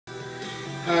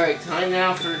Alright, time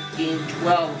now for game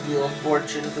 12 Wheel of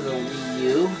Fortune for the Wii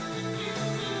U.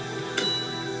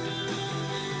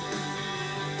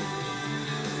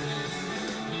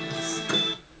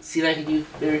 See what I can do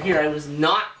better here. I was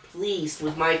not pleased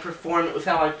with my performance, with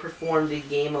how I performed in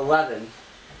game 11.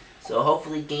 So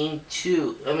hopefully game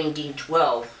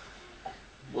 12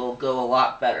 will go a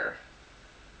lot better.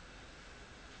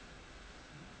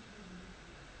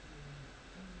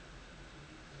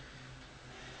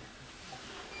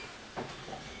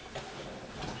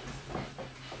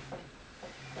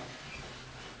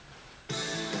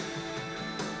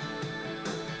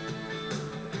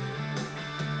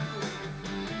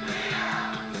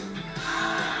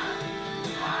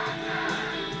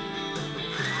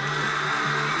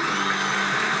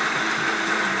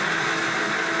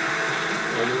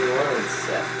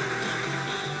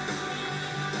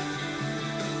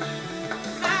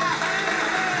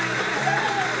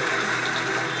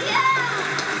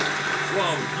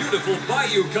 From beautiful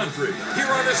Bayou Country, here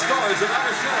are the stars of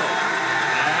our show.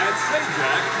 Pat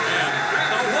Sajak and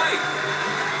Brenna White.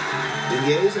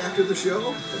 Beignets after the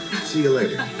show? See you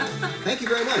later. Thank you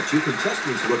very much. You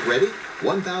contestants look ready.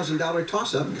 $1,000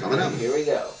 toss-up coming up. Here we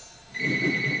go.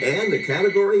 And the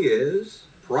category is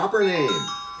proper name.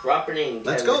 Proper name.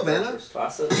 Let's go, Vanna.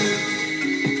 Toss it.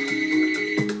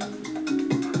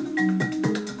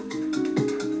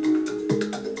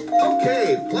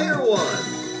 Okay, player one.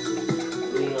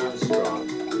 Louis Armstrong.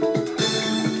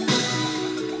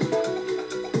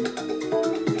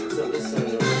 So this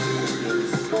is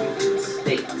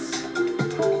States.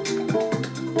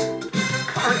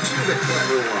 Aren't you the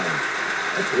clever one?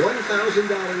 That's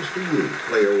 $1,000 for you,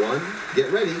 player one.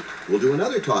 Get ready. We'll do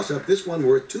another toss-up, this one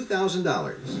worth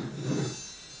 $2,000.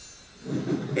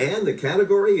 And the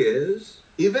category is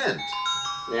event.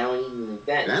 Now we need an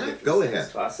event. Vanna, go ahead.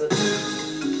 Toss it.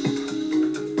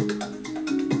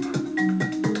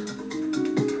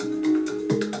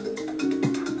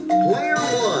 Player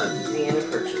one. And a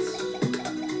purchase.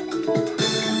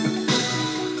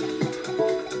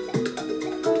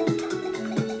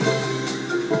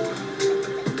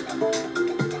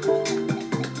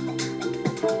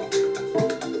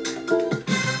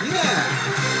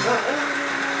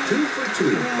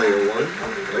 Player one.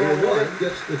 Player one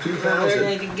gets the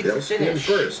 2,000. They'll spin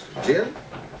first. Jim?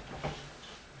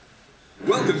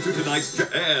 Welcome to tonight's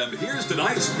and here's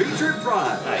tonight's featured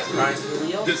prize. Alright, prize for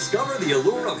Leo. Discover the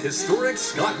allure of historic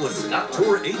Scotland.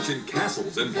 Tour ancient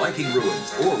castles and Viking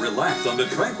ruins, or relax on the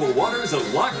tranquil waters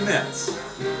of Loch Ness.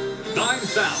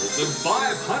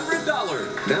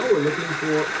 $9,500. Now we're looking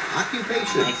for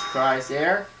occupation. Nice prize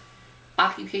there.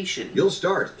 Occupation. You'll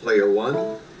start, player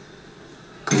one.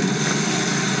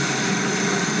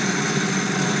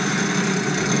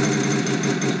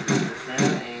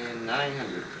 And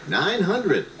 900.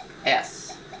 900.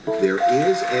 S. There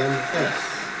is an S.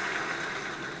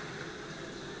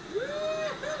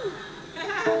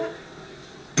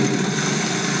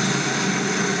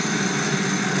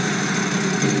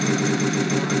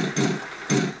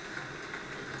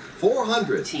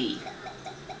 $400. T.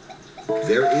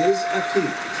 There is a T.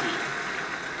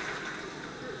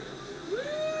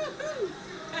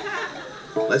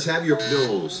 Let's have your...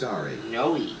 No, sorry.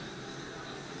 No E.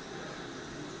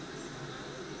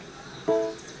 Keep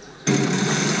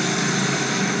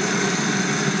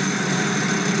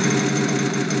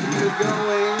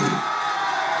going.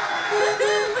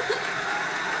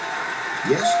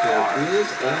 Yes, there is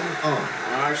an R.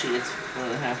 R, she gets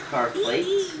 1.5 car plate.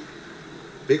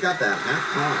 Pick up that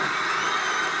half car.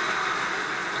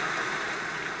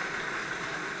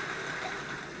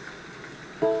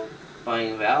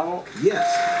 Buying a vowel. Yes.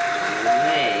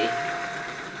 May.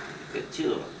 Get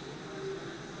 2 of them.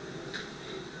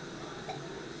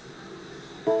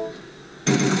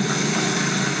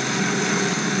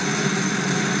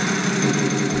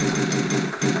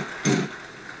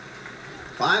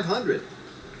 $500.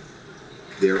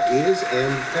 There is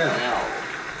an L. L.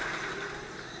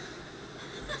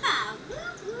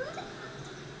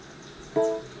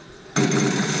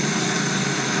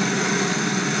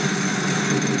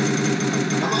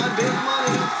 Come on, big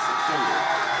money.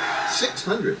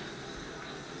 600.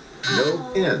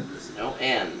 No N. There's no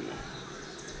N.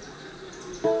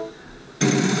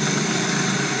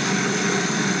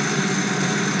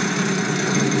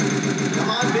 Come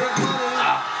on, big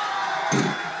money.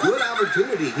 Good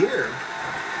opportunity here.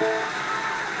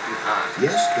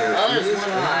 Yes, there there's is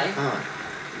one an I. I.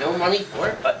 No money for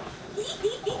it, but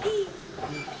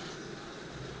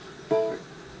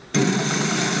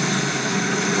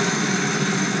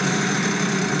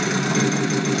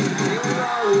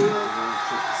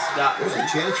There's a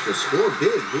chance to score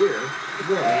big here.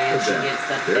 Well, And she there. gets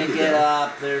to There you pick it go.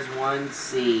 up. There's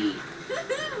 1C.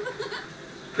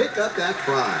 Pick up that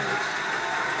prize.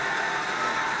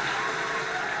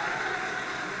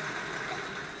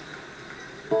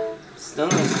 Still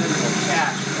no simple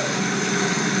cash though.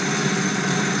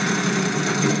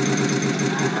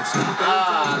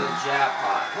 Ah, the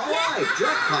jackpot. All right,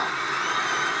 jackpot.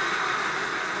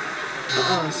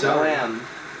 So Sorry. M.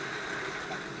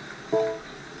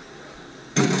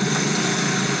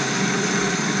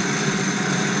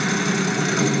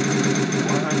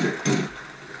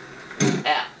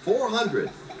 F. 400.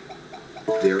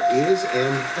 There is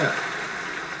an F.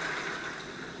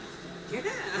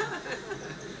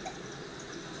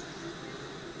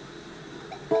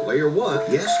 Player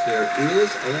 1. Yes, there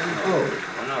is an O.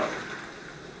 Oh no.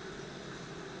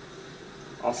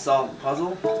 I'll solve the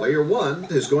puzzle. Player 1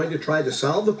 is going to try to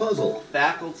solve the puzzle.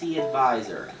 Faculty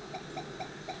advisor.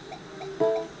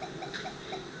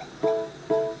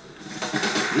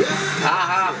 Yes.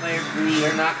 Haha, player 3,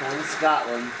 you're not going to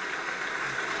Scotland.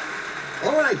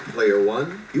 All right, player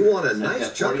 1. You want a So I've nice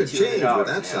got chunk of $4,200 change with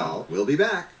that now. solve. We'll be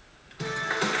back.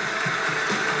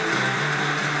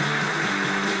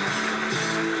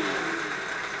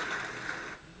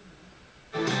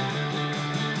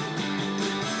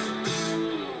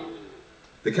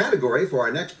 The category for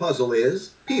our next puzzle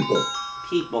is people.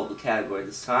 People, the category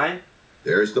this time.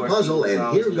 There's the Of course, puzzle, people and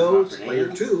always here need goes proper player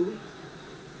names. 2.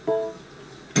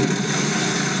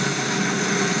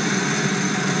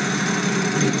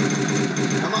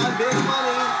 Come on, big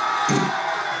money.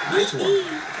 Nice one.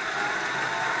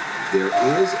 There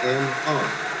is an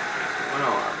arm. One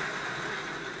arm.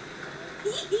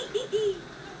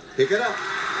 Pick it up.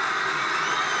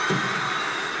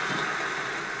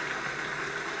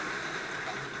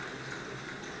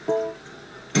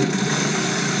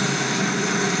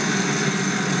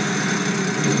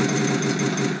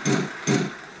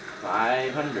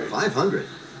 $500. 500.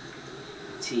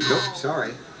 T. Nope,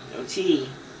 sorry. No T.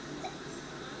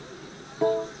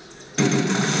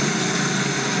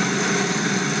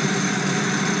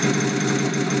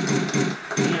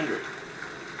 $300.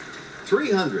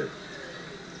 300.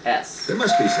 S. There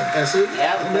must be some S's.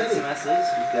 Yeah, How we've got many? some S's.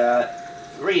 We've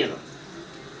got 3 of them.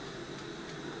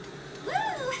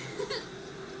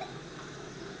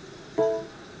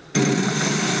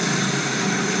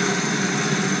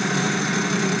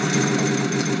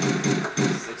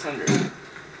 $600.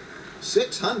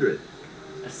 600.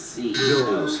 A C.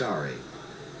 No, sorry.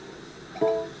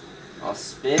 I'll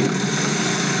spin.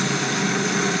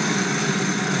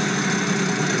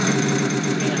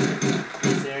 300.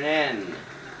 Is there an N?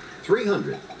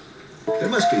 300. There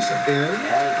must be some N.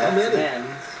 Yeah, How we've got some many?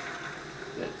 N's.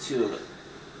 Got 2 of it.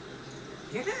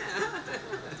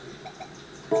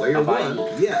 Player How about 1. you?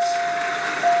 Yes.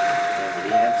 And we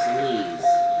have some E's.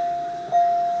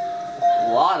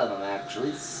 A lot of them,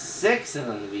 actually. 6 of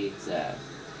them to be exact.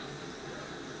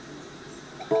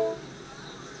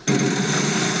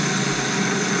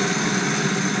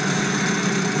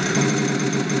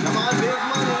 Come on, big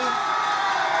money.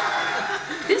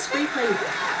 This replay.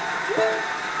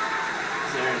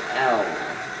 Is there an L?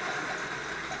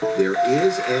 There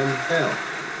is an L.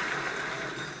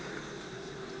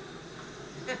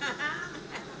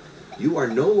 You are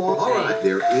no longer. All right,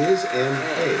 there is an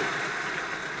A.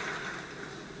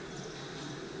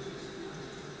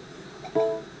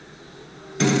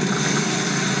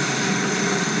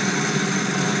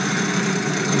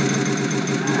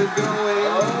 Keep going.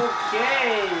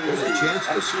 Okay. There's a chance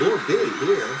to score big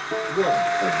here.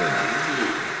 One of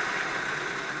them.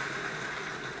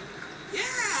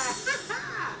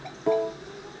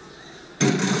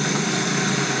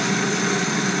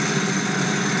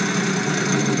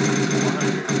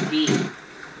 B.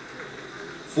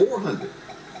 400.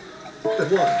 One of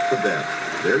them.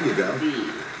 There you go. B.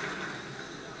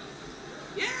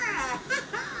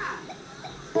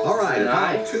 All right, An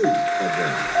I? about 2 of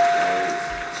them.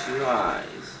 There's 2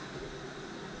 I's.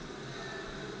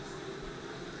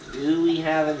 Do we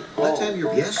have an O? Let's have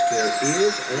your. Yes, there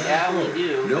is an Yeah, O. we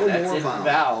do. No That's more it for vowels.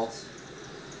 vowels.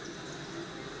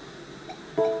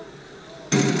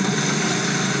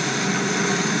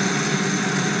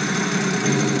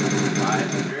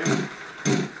 $500.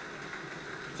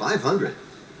 500.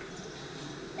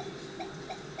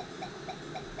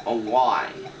 A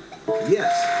Y.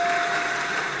 Yes.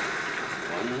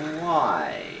 1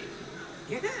 Y.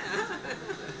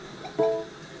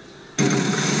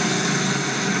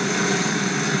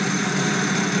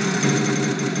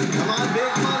 Come on,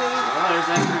 big money. Oh, there's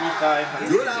that 3,500.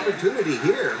 Good opportunity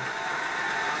here.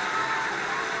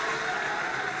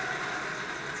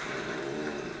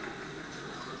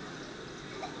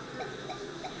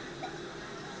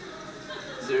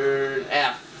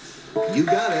 You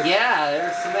got it. Yeah,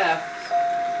 there's some F's.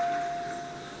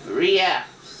 3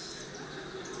 F's.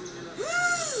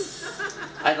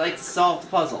 I'd like to solve the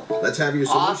puzzle. Let's have your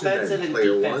solution Offensive then, and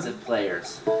player defensive one.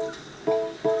 players.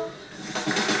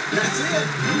 That's it.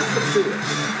 Nothing to it.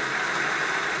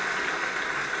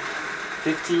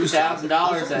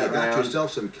 $15,000 that You got round.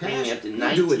 yourself some cash. Bringing up to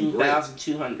You're doing great.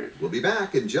 19,200. We'll be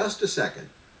back in just a second.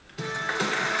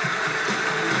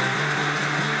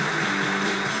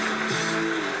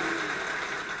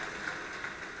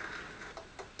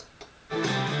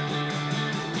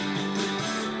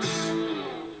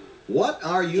 What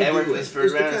are you Okay, we're doing? just for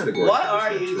round. What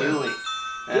are you doing?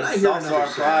 Did I That's hear also another our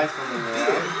prize from the Good.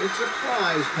 round. It's a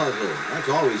prize puzzle. That's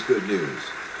always good news.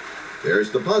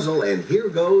 There's the puzzle, and here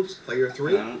goes player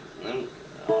 3.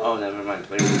 Oh, never mind.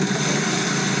 Player. Keep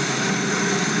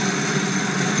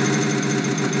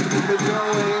it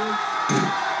going.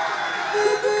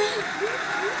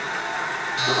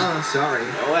 Sorry.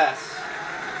 No S.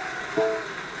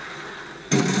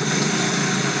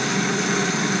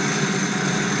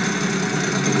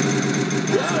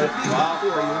 This could be Wow.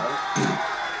 good for you.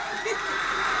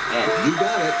 And You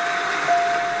got it.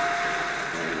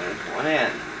 there's one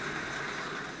N.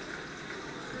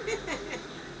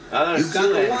 Oh, there's You've got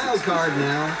two the N's. wild card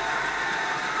now.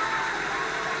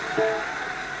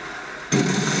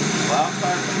 Wild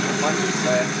card from the money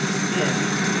side.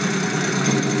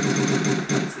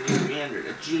 Let's see, 300. A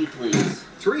G, please.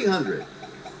 300.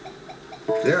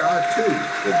 There are 2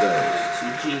 of those.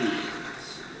 2 G's.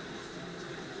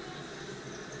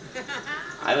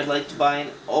 I would like to buy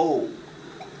an O.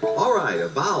 All right, a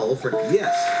vowel for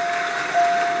yes.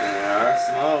 And there are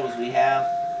some O's. We have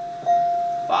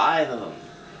 5 of them.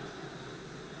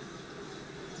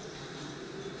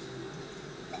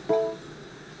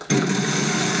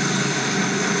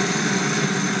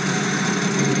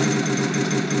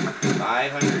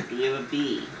 $500. Do we have a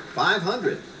B?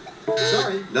 500.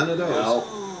 Sorry, none of those. No.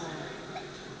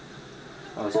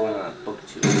 I was going on a book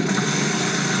too.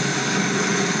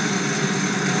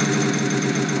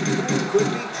 Could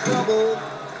be trouble.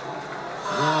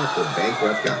 The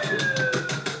bankrupt got you.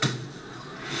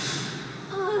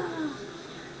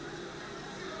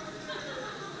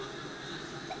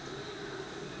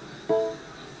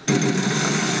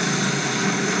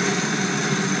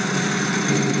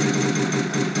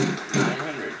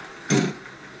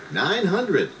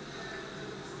 $900.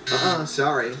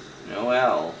 Sorry. No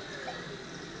L.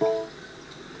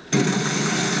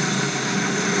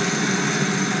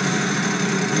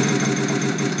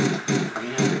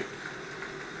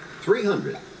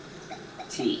 $300.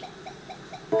 T.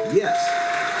 Yes.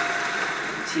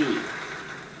 T.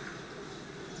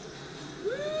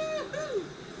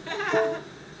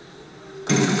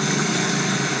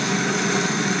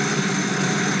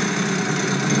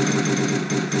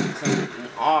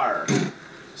 R.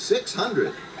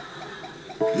 600.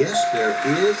 Yes, there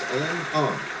is an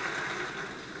R.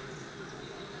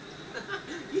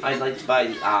 I'd like to buy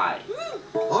the I.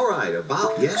 All right,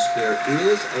 about yes, there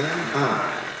is an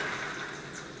I.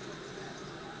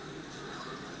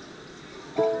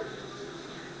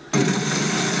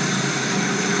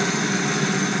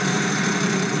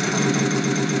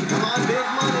 Come on, big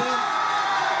money.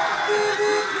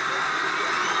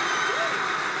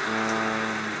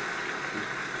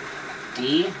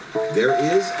 D. There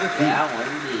is a D. Yeah, one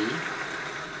D.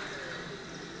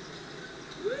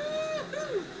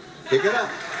 Pick it up.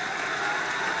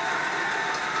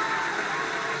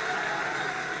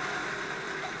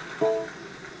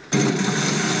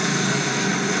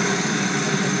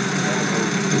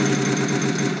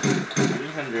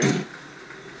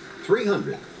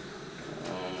 $300.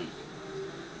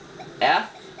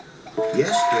 F.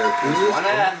 Yes, there is one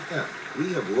an F. F.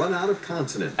 We have run out of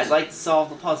consonants. I'd like to solve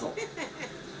the puzzle.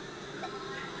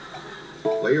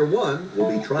 Player 1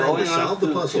 will be trying Going to on a solve the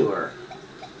food puzzle. tour.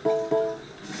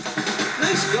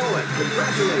 Nice going.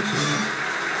 Congratulations.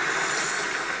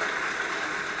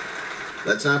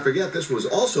 Let's not forget this was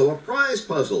also a prize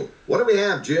puzzle. What do we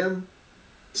have, Jim?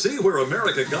 See where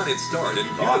America got its start in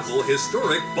beautiful,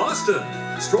 historic Boston.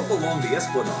 Stroll along the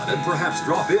Esplanade and perhaps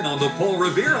drop in on the Paul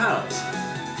Revere House.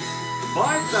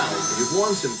 5,000. You've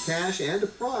won some cash and a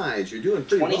prize. You're doing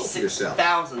pretty well for yourself.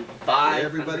 $26,500.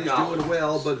 Everybody's doing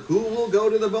well, but who will go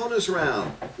to the bonus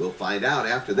round? We'll find out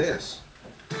after this.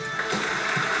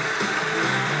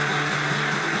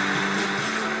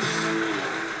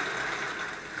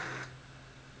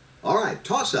 All right,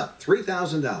 toss up,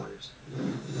 $3,000.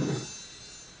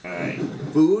 All right.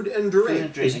 Food and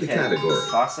drink is the category.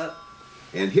 Toss up.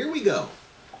 And here we go.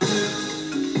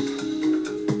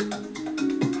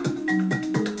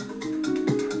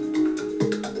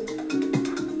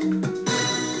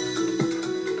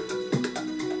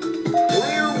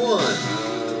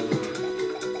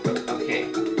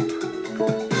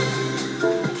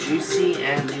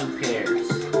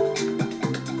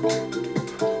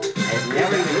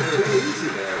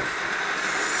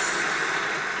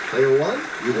 Player 1,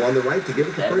 you won the right to give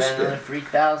it the And first then spin. another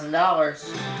 $3,000.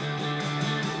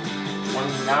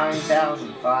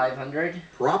 29,500.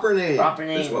 Proper name Proper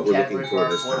name. is what we're looking category for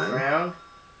our this fourth time. round.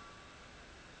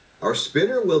 Our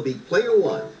spinner will be player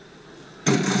 1.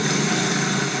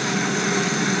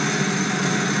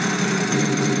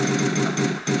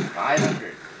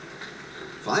 500.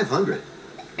 500.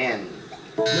 And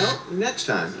No, next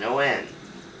time. no end.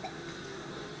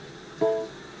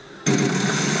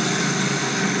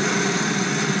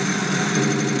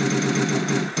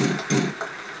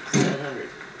 700.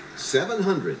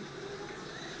 700.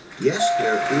 Yes,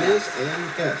 there is an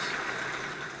S.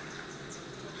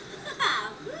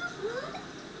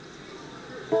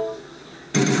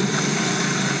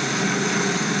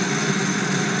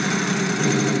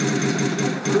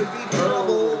 Could be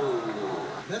trouble.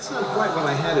 That's not quite what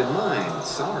I had in mind.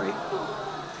 Sorry.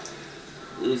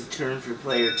 Lose turn for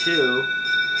player 2.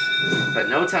 But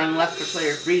no time left for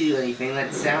player 3 to do anything.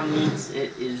 That sound means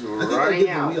it is I think I'll running give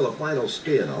the out. wheel a final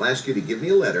spin. I'll ask you to give me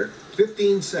a letter,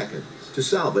 15 seconds. To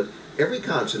solve it, every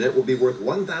consonant will be worth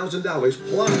 $1,000 plus.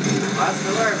 Lost the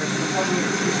letter, but still having 2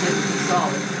 seconds to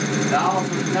solve it. Vowels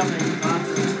with nothing,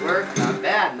 consonants worth, not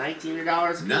bad, $1,900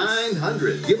 apiece.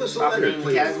 900. Give us a Proper letter, name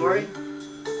please. category?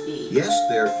 E. Yes,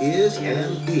 there is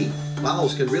an E.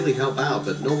 Vowels can really help out,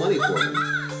 but no money for them.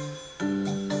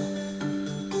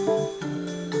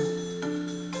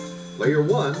 Player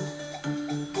 1.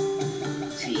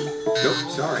 T. Nope,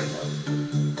 sorry.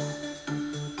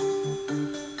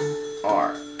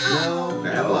 R. No,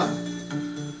 bad luck.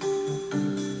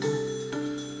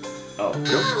 Oh.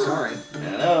 Nope, sorry.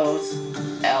 None of those.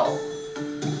 L.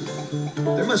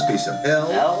 There must be some L.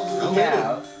 L, How we many?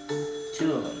 have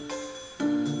 2 of them.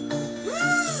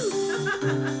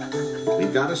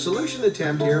 We've got a solution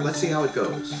attempt here. Let's see how it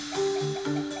goes.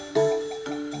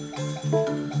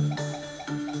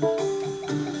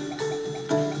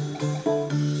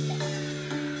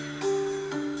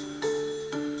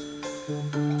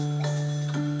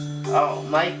 Oh,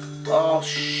 Mike. Oh,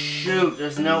 shoot.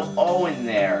 There's no O in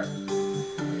there.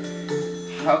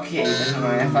 Okay, never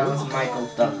mind. I thought it was Michael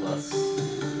Douglas.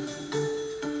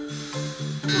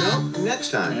 No,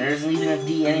 next And time. there isn't even a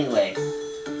D anyway.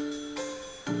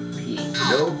 P.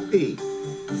 No P.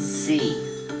 C.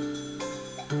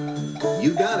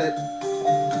 You got it.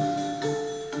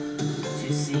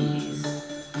 2 C's.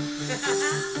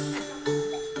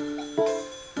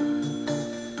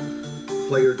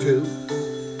 Player 2.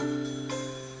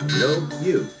 No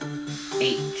U.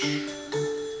 H.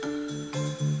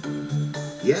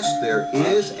 Yes, there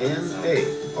is an A.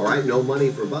 All right, no money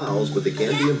for vowels, but they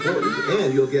can be important,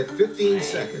 and you'll get 15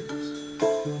 seconds.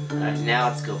 Alright, now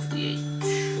let's go for the H.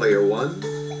 Player 1.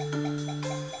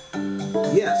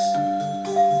 Yes.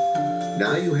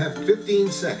 Now you have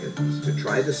 15 seconds to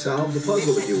try to solve the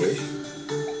puzzle if you wish.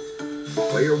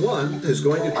 Player 1 is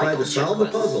going to try to solve the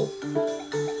puzzle.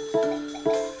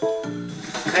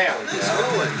 There we Nice go.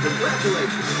 going.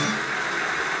 Congratulations.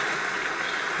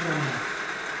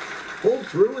 Pulled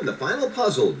through in the final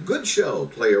puzzle. Good show,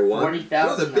 Player 1. You're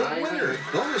the big 40,900. winner.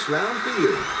 Bonus round for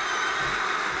you.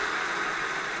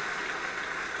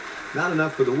 Not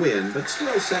enough for the win, but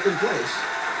still second place.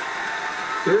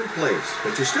 Third place,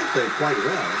 but you still played quite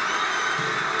well.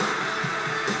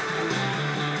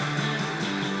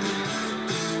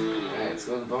 Alright, let's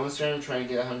go to the bonus round and try and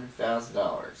get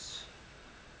 $100,000.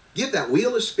 Give that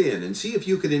wheel a spin and see if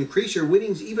you can increase your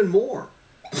winnings even more.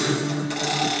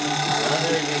 Another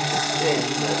big spin,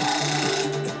 but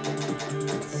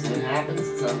let's see what happens.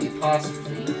 It's on the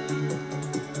apostrophe.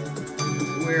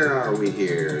 Where are we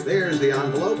here? There's the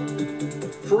envelope.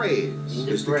 Phrase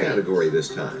is the Phrase. category this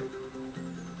time.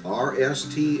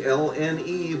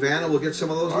 R-S-T-L-N-E. Vanna will get some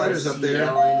of those letters up there.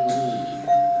 RCLNE.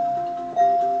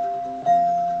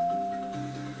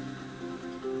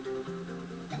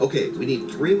 Okay, we need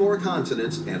 3 more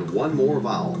consonants and 1 more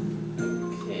vowel.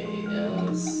 Okay,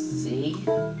 C.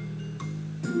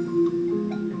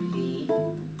 P. D.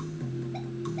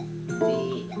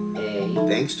 A.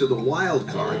 Thanks to the wild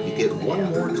card, you get 1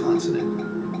 more consonant.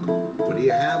 What do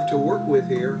you have to work with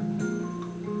here?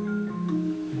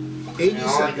 80 And all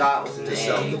I seconds got was an to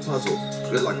solve the A. puzzle.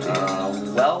 Good luck to you.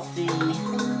 Wealthy.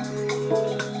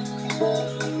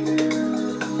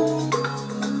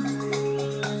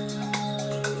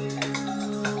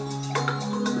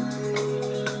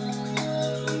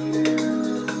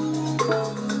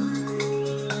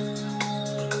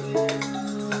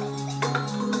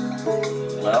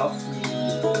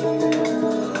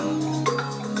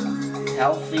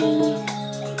 Healthy.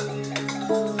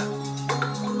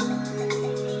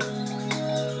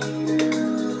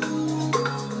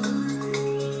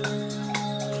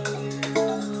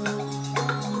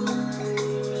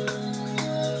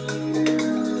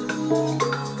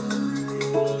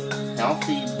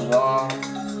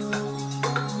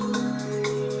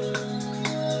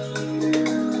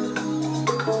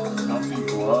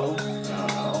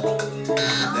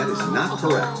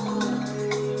 correct.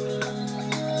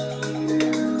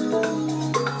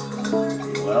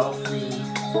 Wealthy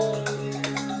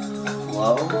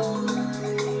flow.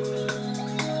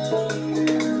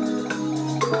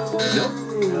 Nope.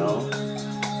 No.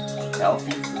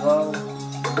 Healthy flow.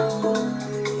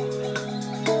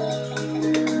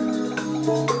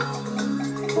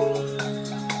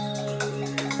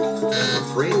 I'm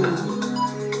afraid not.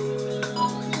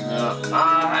 No.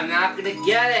 I'm not gonna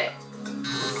get it.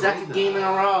 Second game in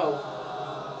a row.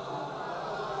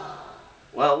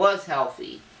 Well, it was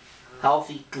healthy.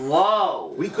 Healthy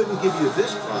glow. We couldn't give you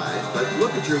this prize, but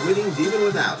look at your winnings even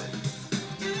without it.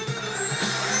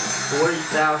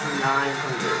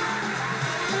 40,900.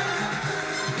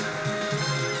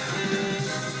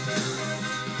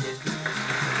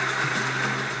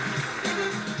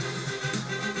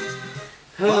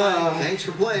 Bye. Thanks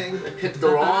for playing. I picked the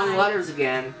wrong letters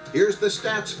again. Here's the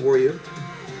stats for you.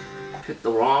 Picked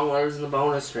the wrong letters in the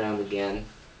bonus round again.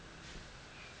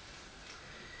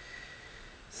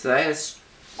 So I had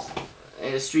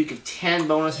a streak of 10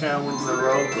 bonus round wins in a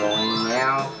row going.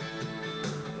 Now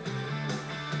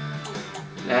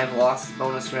I've lost the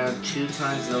bonus round 2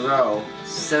 times in a row.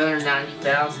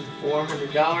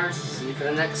 $790,400. See you for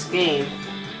the next game.